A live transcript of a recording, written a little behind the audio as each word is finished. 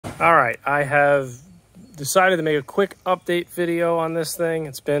All right, I have decided to make a quick update video on this thing.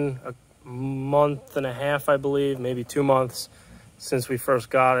 It's been a month and a half, I believe, maybe 2 months since we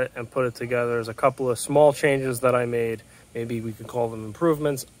first got it and put it together. There's a couple of small changes that I made. Maybe we could call them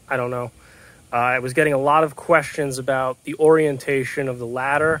improvements. I don't know. I was getting a lot of questions about the orientation of the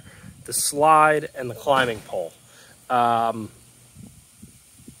ladder, the slide, and the climbing pole.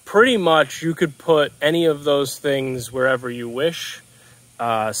 Pretty much you could put any of those things wherever you wish.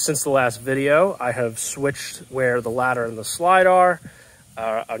 Since the last video, I have switched where the ladder and the slide are.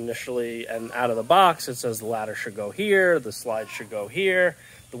 Initially and out of the box, it says the ladder should go here, the slide should go here.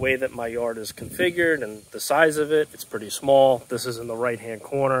 The way that my yard is configured and the size of it, it's pretty small. This is in the right-hand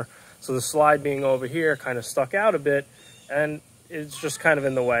corner. So the slide being over here kind of stuck out a bit, and it's just kind of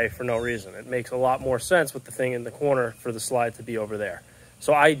in the way for no reason. It makes a lot more sense with the thing in the corner for the slide to be over there.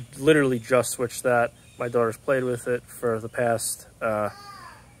 So I literally just switched that. My daughter's played with it for the past,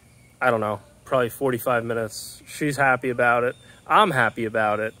 I don't know, probably 45 minutes. She's happy about it. I'm happy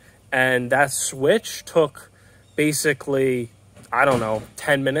about it. And that switch took basically, I don't know,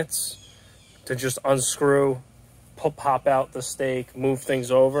 10 minutes to just unscrew, pop out the stake, move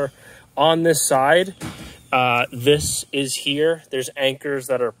things over. On this side, this is here. There's anchors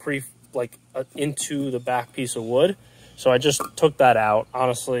that are into the back piece of wood. So I just took that out.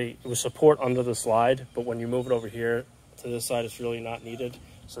 Honestly, it was support under the slide, but when you move it over here to this side, it's really not needed.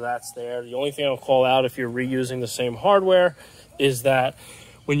 So that's there. The only thing I'll call out if you're reusing the same hardware is that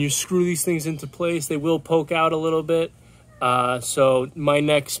when you screw these things into place, they will poke out a little bit. So my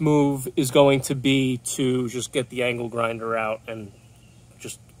next move is going to be to just get the angle grinder out and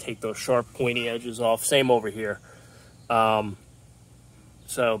just take those sharp pointy edges off. Same over here. So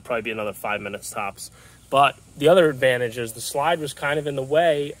probably be another 5 minutes tops. But the other advantage is the slide was kind of in the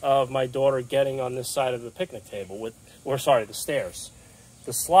way of my daughter getting on this side of the picnic table the stairs.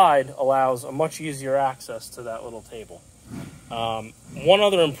 The slide allows a much easier access to that little table. One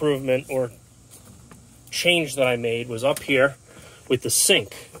other improvement or change that I made was up here with the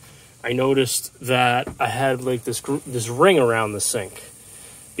sink. I noticed that I had like this ring around the sink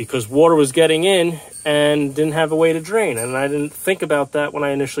because water was getting in and didn't have a way to drain. And I didn't think about that when I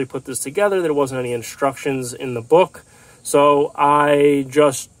initially put this together. There wasn't any instructions in the book. So I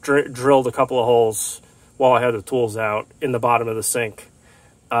just drilled a couple of holes while I had the tools out in the bottom of the sink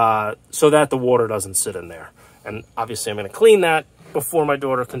so that the water doesn't sit in there. And obviously I'm going to clean that before my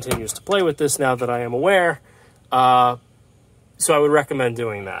daughter continues to play with this now that I am aware. So I would recommend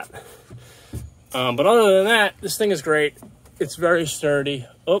doing that. But other than that, this thing is great. It's very sturdy.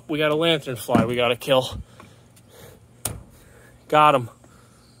 Oh, we got a lanternfly we got to kill. Got him.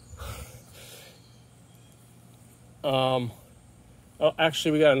 Oh,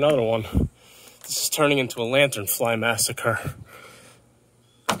 actually, we got another one. This is turning into a lanternfly massacre.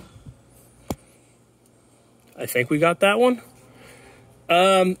 I think we got that one.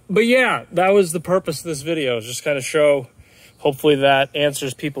 But yeah, that was the purpose of this video, is just kind of show, hopefully that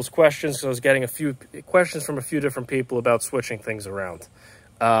answers people's questions, because I was getting a few questions from a few different people about switching things around.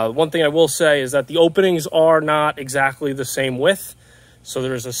 One thing I will say is that the openings are not exactly the same width, so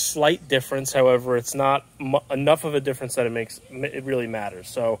there is a slight difference. However, it's not enough of a difference that it really matters.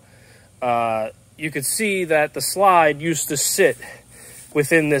 So you could see that the slide used to sit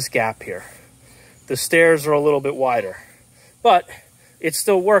within this gap here. The stairs are a little bit wider, but it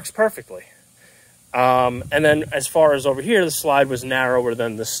still works perfectly. And then as far as over here, the slide was narrower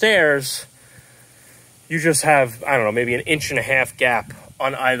than the stairs. You just have, I don't know, maybe 1.5 inch gap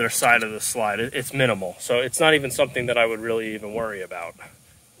on either side of the slide. It's minimal. So it's not even something that I would really even worry about.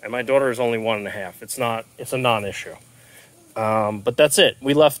 And my daughter is only 1.5. It's a non-issue. But that's it.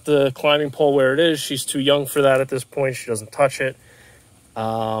 We left the climbing pole where it is. She's too young for that at this point. She doesn't touch it.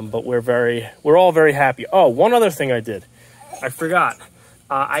 But we're all very happy. Oh, one other thing I did. I forgot.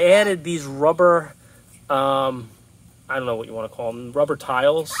 I added these rubber, I don't know what you want to call them, rubber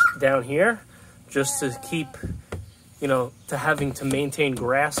tiles down here, just to keep, to having to maintain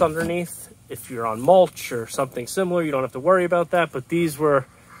grass underneath. If you're on mulch or something similar, you don't have to worry about that. But these were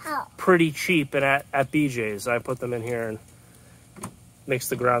pretty cheap and at BJ's. I put them in here and makes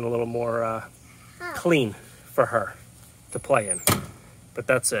the ground a little more clean for her to play in. But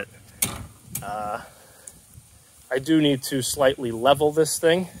that's it. I do need to slightly level this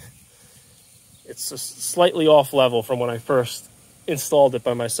thing. It's slightly off level from when I first installed it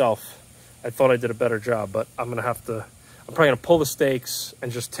by myself. I thought I did a better job, but I'm probably gonna pull the stakes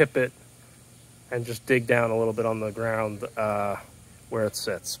and just tip it and just dig down a little bit on the ground where it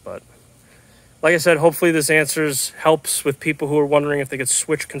sits. But like I said, hopefully this helps with people who are wondering if they could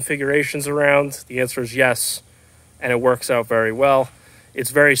switch configurations around. The answer is yes, and it works out very well.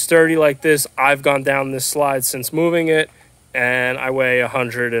 It's very sturdy like this. I've gone down this slide since moving it, and I weigh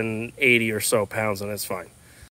 180 or so pounds, and it's fine.